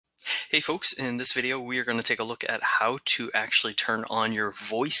Hey folks, in this video we are going to take a look at how to actually turn on your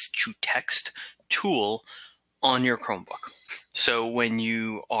voice to text tool on your Chromebook. So when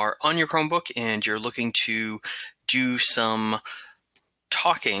you are on your Chromebook and you're looking to do some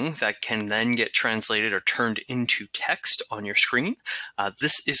talking that can then get translated or turned into text on your screen,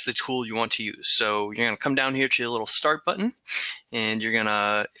 this is the tool you want to use. So you're going to come down here to your little start button, and you're going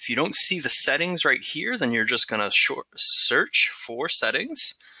to, if you don't see the settings right here, then you're just going to search for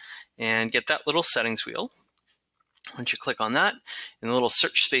settings and get that little settings wheel. Once you click on that, in the little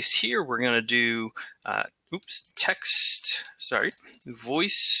search space here, we're going to do voice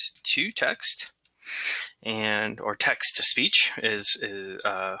to text, or text to speech is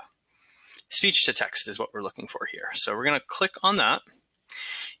speech to text is what we're looking for here. So we're going to click on that,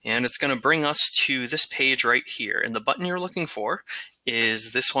 and it's going to bring us to this page right here. And the button you're looking for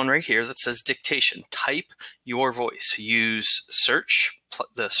is this one right here that says dictation. Type your voice. Use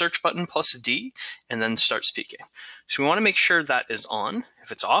the search button plus D, and then start speaking. So we want to make sure that is on.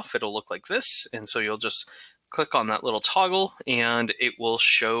 If it's off, it'll look like this. And so you'll just click on that little toggle, and it will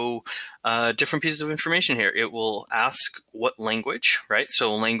show different pieces of information here. It will ask what language, right?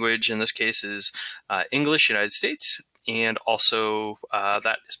 So language in this case is English, United States, and also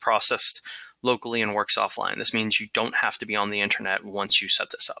that is processed locally and works offline. This means you don't have to be on the internet once you set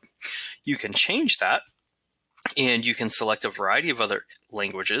this up. You can change that, and you can select a variety of other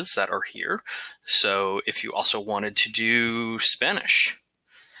languages that are here. So if you also wanted to do Spanish,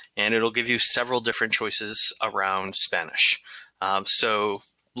 and it'll give you several different choices around Spanish. So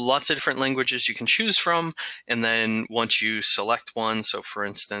lots of different languages you can choose from. And then once you select one, so for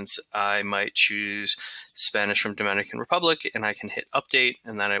instance, I might choose Spanish from Dominican Republic, and I can hit update,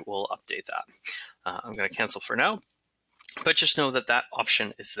 and then it will update that. I'm going to cancel for now, but just know that that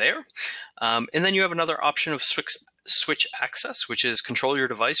option is there. And then you have another option of switch access, which is control your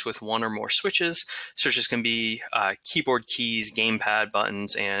device with one or more switches. Switches can be keyboard keys, gamepad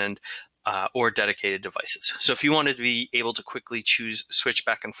buttons, and or dedicated devices. So if you wanted to be able to quickly switch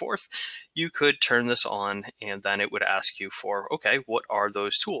back and forth, you could turn this on, and then it would ask you for, okay, what are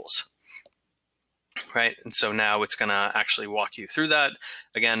those tools? Right, and so now it's going to actually walk you through that.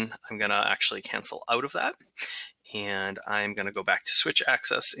 Again, I'm going to actually cancel out of that, and I'm going to go back to switch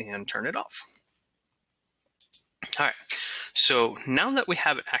access and turn it off. All right, so now that we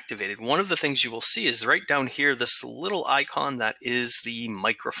have it activated, one of the things you will see is right down here, this little icon that is the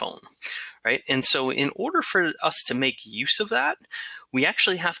microphone, right? And so in order for us to make use of that, we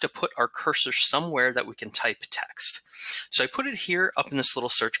actually have to put our cursor somewhere that we can type text. So I put it here up in this little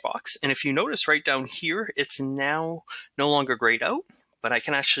search box, and if you notice right down here, it's now no longer grayed out, but I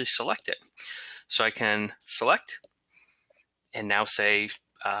can actually select it. So I can select and now say,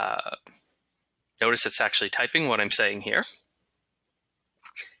 notice it's actually typing what I'm saying here.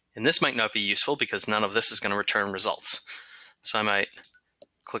 And this might not be useful because none of this is going to return results. So I might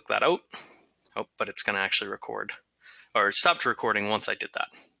click that out. Oh, but it's going to actually record, or it stopped recording once I did that.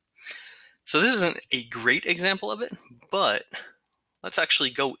 So this isn't a great example of it, but let's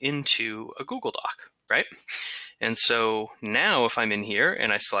actually go into a Google Doc, right? And so now if I'm in here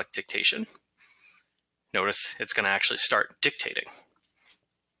and I select dictation, notice it's going to actually start dictating.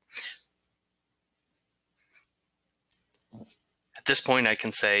 At this point, I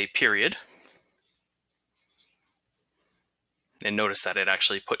can say period. And notice that it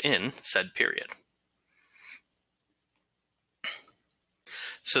actually put in said period.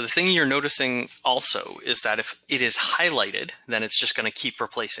 So the thing you're noticing also is that if it is highlighted, then it's just going to keep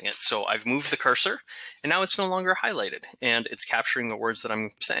replacing it. So I've moved the cursor, and now it's no longer highlighted, and it's capturing the words that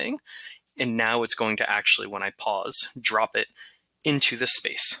I'm saying. And now it's going to actually, when I pause, drop it into this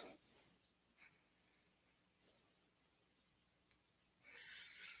space.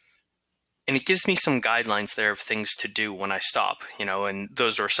 And it gives me some guidelines there of things to do when I stop, and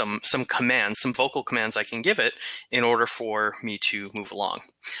those are some commands, some vocal commands I can give it in order for me to move along.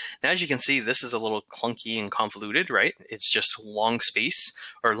 Now, as you can see, this is a little clunky and convoluted, right? It's just long space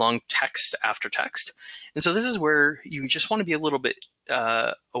or long text after text. And so this is where you just want to be a little bit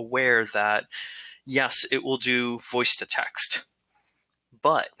aware that, yes, it will do voice to text,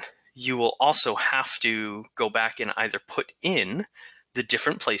 but you will also have to go back and either put in the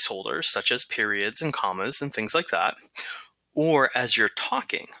different placeholders, such as periods and commas and things like that, or as you're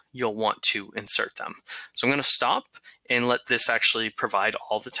talking, you'll want to insert them. So I'm going to stop and let this actually provide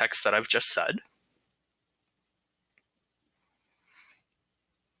all the text that I've just said.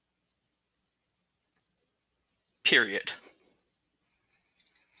 Period.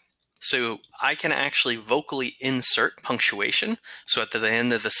 So I can actually vocally insert punctuation. So at the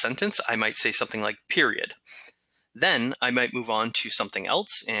end of the sentence, I might say something like period. Then I might move on to something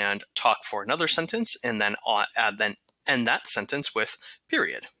else and talk for another sentence, and then end that sentence with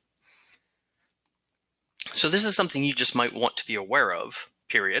period. So this is something you just might want to be aware of,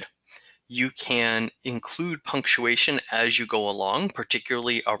 period. You can include punctuation as you go along,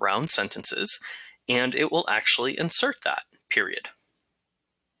 particularly around sentences, and it will actually insert that, period.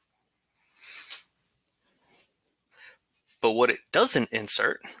 But what it doesn't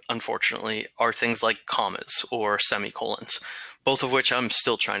insert, unfortunately, are things like commas or semicolons, both of which I'm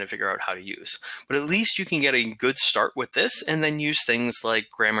still trying to figure out how to use. But at least you can get a good start with this and then use things like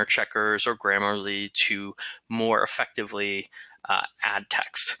grammar checkers or Grammarly to more effectively add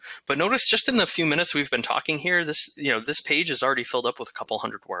text. But notice just in the few minutes we've been talking here, this page is already filled up with a couple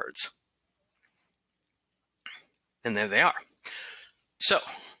hundred words. And there they are. So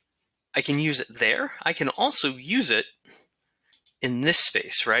I can use it there. I can also use it in this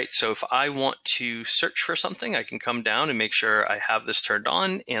space, right? So if I want to search for something, I can come down and make sure I have this turned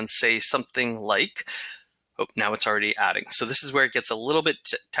on and say something like, oh, now it's already adding. So this is where it gets a little bit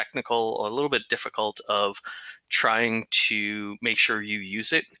technical, or a little bit difficult of trying to make sure you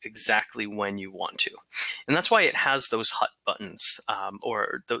use it exactly when you want to. And that's why it has those HUT buttons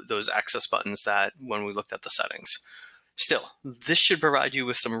or those access buttons that when we looked at the settings. Still, this should provide you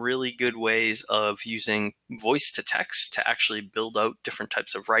with some really good ways of using voice to text to actually build out different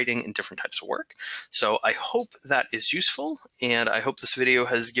types of writing and different types of work. So I hope that is useful, and I hope this video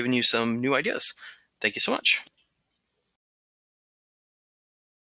has given you some new ideas. Thank you so much.